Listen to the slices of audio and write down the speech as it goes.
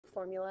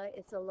formula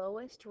is the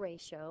lowest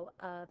ratio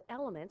of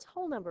elements,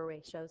 whole number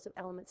ratios of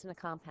elements in a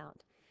compound.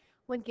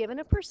 When given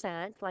a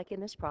percent, like in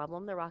this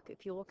problem, the rocket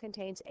fuel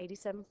contains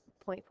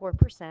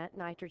 87.4%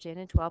 nitrogen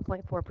and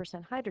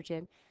 12.4%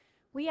 hydrogen,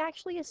 we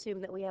actually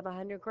assume that we have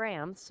 100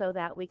 grams so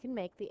that we can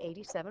make the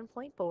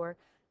 87.4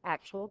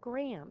 actual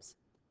grams.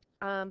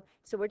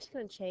 So we're just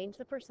going to change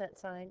the percent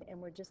sign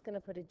and we're just going to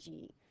put a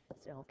G.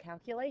 So no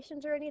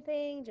calculations or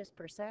anything, just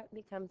percent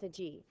becomes a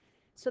G.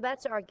 So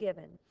that's our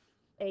given.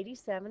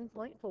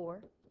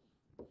 87.4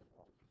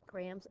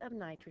 grams of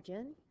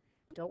nitrogen.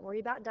 Don't worry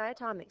about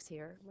diatomics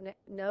here.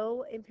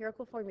 No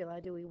empirical formula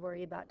do we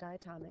worry about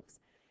diatomics.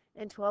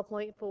 And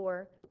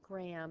 12.4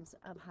 grams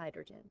of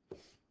hydrogen.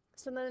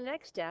 So then the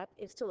next step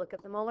is to look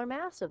at the molar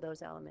mass of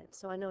those elements.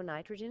 So I know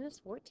nitrogen is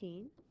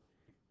 14,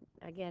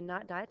 again,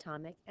 not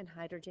diatomic, and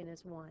hydrogen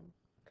is 1.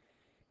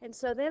 And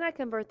so then I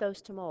convert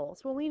those to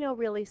moles. Well, we know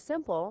really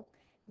simple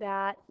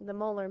that the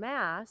molar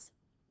mass,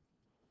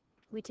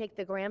 we take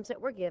the grams that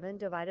we're given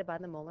divided by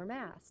the molar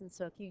mass. And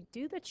so if you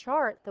do the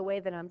chart the way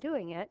that I'm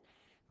doing it,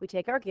 we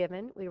take our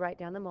given, we write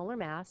down the molar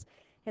mass,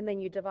 and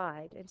then you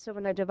divide. And so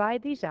when I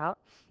divide these out,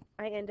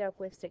 I end up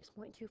with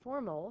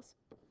 6.24 moles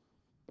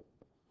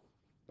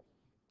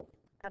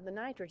of the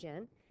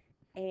nitrogen,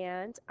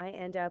 and I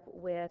end up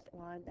with,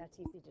 well, that's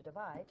easy to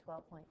divide,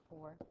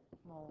 12.4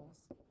 moles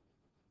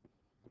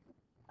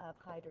of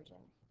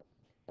hydrogen.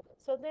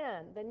 So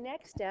then the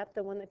next step,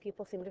 the one that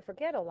people seem to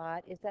forget a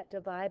lot, is that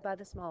divide by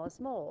the smallest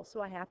mole.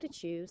 So I have to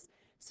choose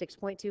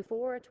 6.24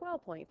 or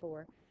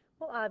 12.4.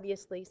 Well,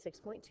 obviously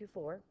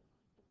 6.24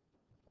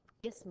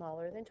 is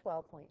smaller than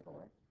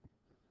 12.4.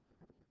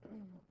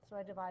 So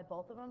I divide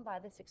both of them by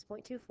the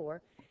 6.24,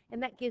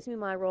 and that gives me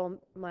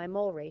my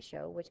mole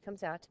ratio, which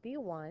comes out to be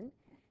 1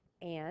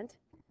 and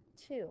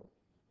 2.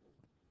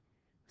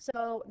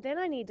 So then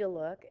I need to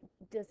look,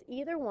 does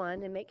either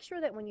one, and make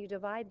sure that when you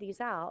divide these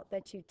out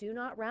that you do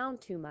not round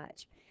too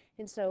much.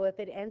 And so if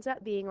it ends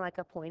up being like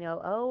a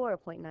 0.00 or a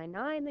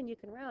 0.99, then you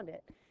can round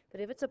it.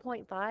 But if it's a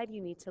 0.5,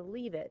 you need to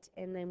leave it,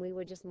 and then we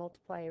would just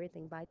multiply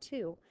everything by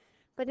 2.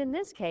 But in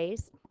this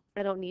case,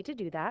 I don't need to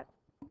do that.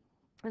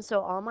 And so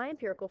all my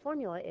empirical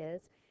formula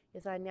is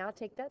I now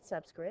take that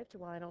subscript,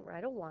 well, I don't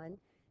write a 1,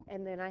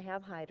 and then I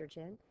have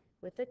hydrogen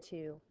with a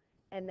 2,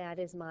 and that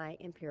is my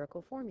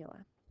empirical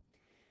formula.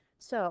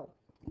 So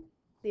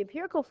the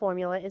empirical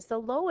formula is the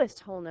lowest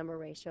whole number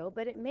ratio,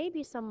 but it may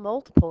be some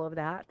multiple of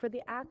that for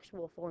the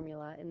actual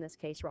formula, in this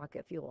case,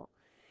 rocket fuel.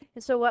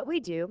 And so what we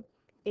do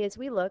is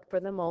we look for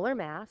the molar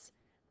mass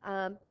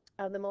of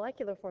the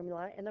molecular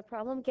formula, and the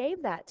problem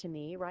gave that to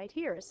me right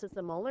here. It says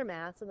the molar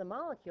mass of the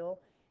molecule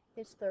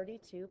is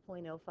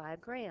 32.05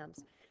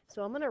 grams.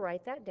 So I'm going to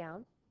write that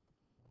down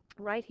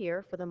right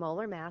here for the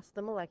molar mass of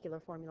the molecular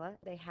formula.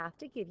 They have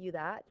to give you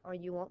that, or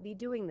you won't be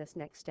doing this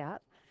next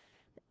step.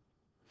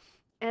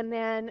 And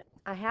then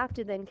I have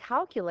to then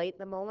calculate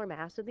the molar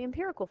mass of the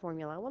empirical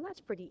formula. Well,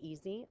 that's pretty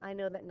easy. I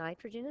know that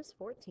nitrogen is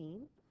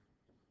 14.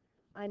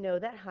 I know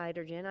that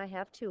hydrogen, I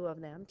have 2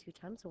 of them, 2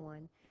 times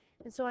 1.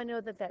 And so I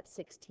know that that's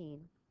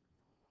 16.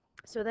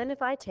 So then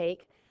if I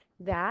take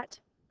that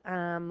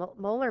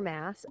molar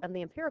mass of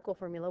the empirical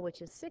formula,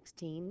 which is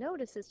 16,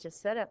 notice it's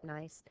just set up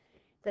nice,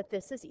 that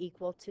this is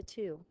equal to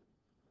 2.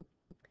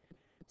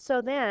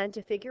 So then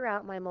to figure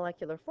out my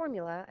molecular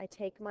formula, I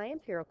take my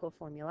empirical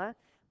formula,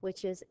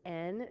 which is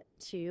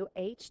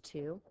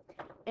N2H2,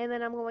 and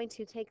then I'm going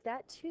to take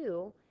that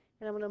 2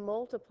 and I'm going to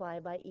multiply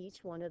by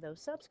each one of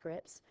those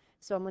subscripts.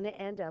 So I'm going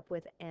to end up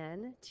with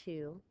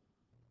N2,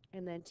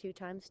 and then 2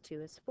 times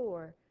 2 is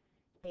 4,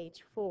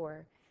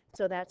 H4.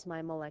 So that's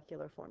my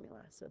molecular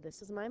formula. So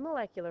this is my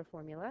molecular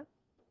formula,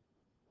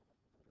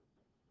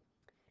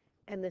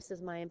 and this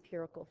is my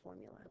empirical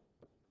formula.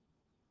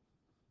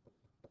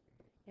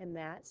 And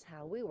that's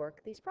how we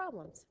work these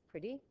problems.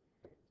 Pretty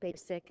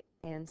basic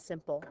and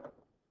simple.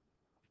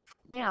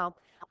 Now,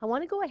 I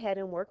want to go ahead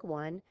and work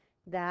one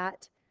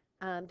that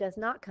does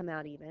not come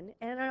out even.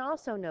 And I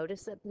also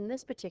noticed that in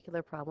this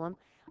particular problem,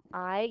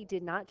 I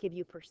did not give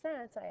you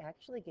percents. I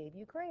actually gave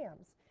you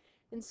grams.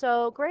 And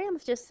so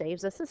grams just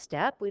saves us a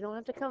step. We don't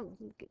have to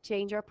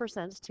change our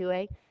percents to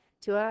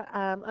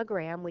a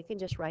gram. We can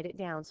just write it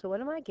down. So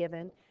what am I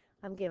given?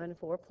 I'm given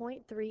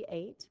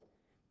 4.38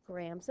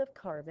 grams of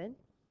carbon.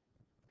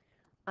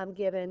 I'm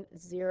given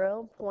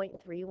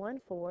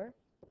 0.314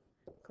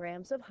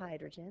 grams of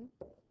hydrogen.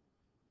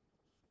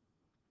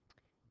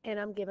 And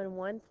I'm given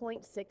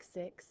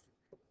 1.66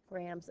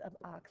 grams of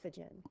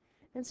oxygen.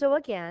 And so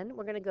again,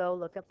 we're going to go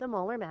look up the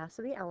molar mass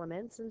of the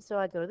elements. And so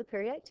I go to the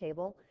periodic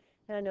table,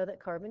 and I know that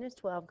carbon is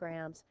 12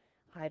 grams,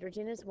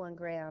 hydrogen is 1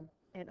 gram,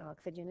 and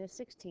oxygen is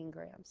 16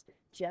 grams.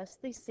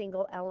 Just the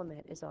single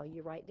element is all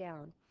you write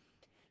down.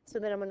 So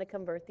then I'm going to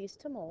convert these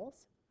to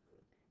moles.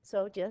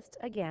 So just,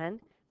 again,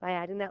 by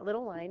adding that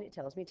little line, it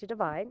tells me to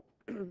divide.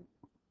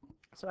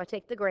 So I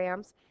take the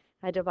grams,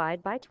 I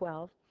divide by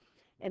 12,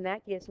 and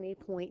that gives me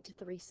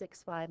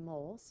 0.365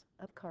 moles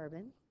of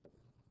carbon.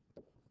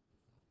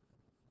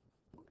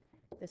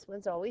 This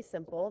one's always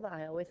simple.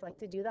 I always like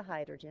to do the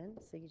hydrogen,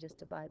 so you just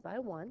divide by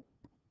 1.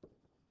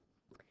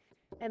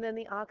 And then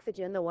the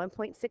oxygen, the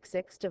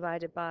 1.66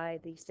 divided by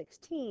the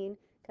 16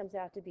 comes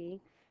out to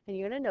be, and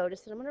you're going to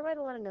notice that I'm going to write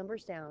a lot of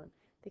numbers down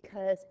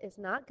because it's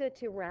not good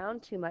to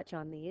round too much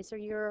on these or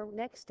your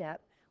next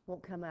step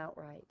won't come out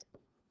right.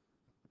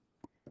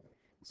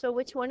 So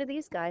which one of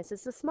these guys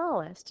is the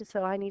smallest?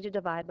 So I need to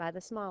divide by the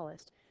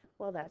smallest.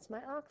 Well, that's my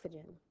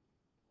oxygen.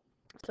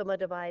 So I'm going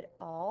to divide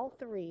all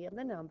three of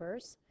the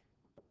numbers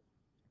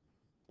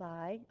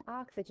by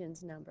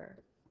oxygen's number.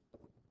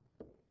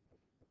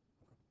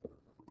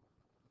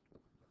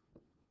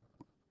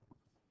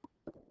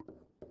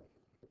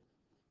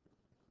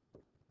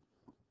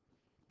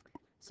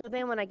 So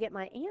then when I get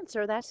my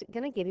answer, that's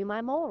going to give you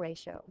my mole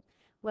ratio.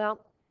 Well,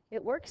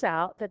 it works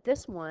out that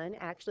this one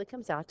actually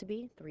comes out to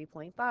be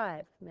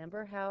 3.5.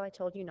 Remember how I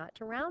told you not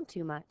to round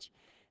too much?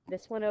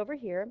 This one over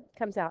here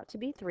comes out to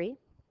be 3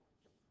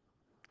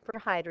 for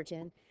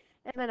hydrogen,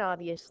 and then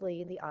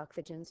obviously the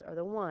oxygens are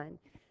the 1.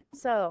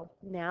 So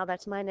now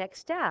that's my next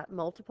step.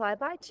 Multiply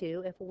by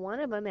 2 if one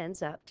of them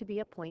ends up to be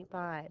a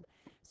 0.5.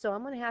 So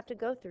I'm going to have to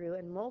go through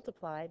and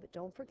multiply, but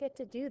don't forget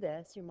to do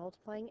this. You're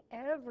multiplying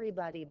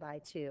everybody by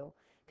 2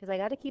 because I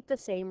got to keep the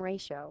same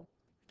ratio.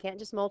 I can't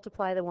just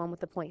multiply the one with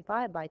the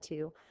 0.5 by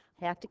 2.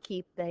 I have to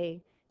keep the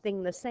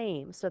thing the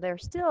same. So they're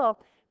still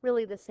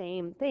really the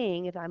same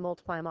thing if I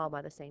multiply them all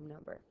by the same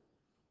number.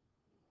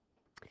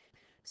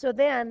 So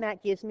then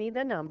that gives me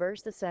the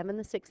numbers, the 7,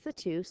 the 6, the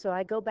 2. So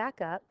I go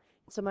back up.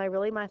 So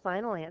my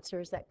final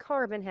answer is that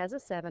carbon has a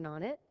 7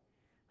 on it,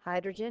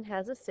 hydrogen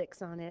has a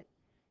 6 on it,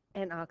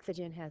 and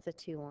oxygen has a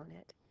 2 on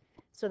it.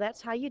 So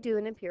that's how you do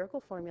an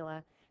empirical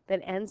formula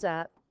that ends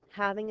up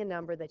having a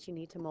number that you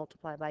need to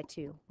multiply by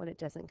 2 when it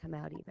doesn't come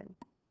out even.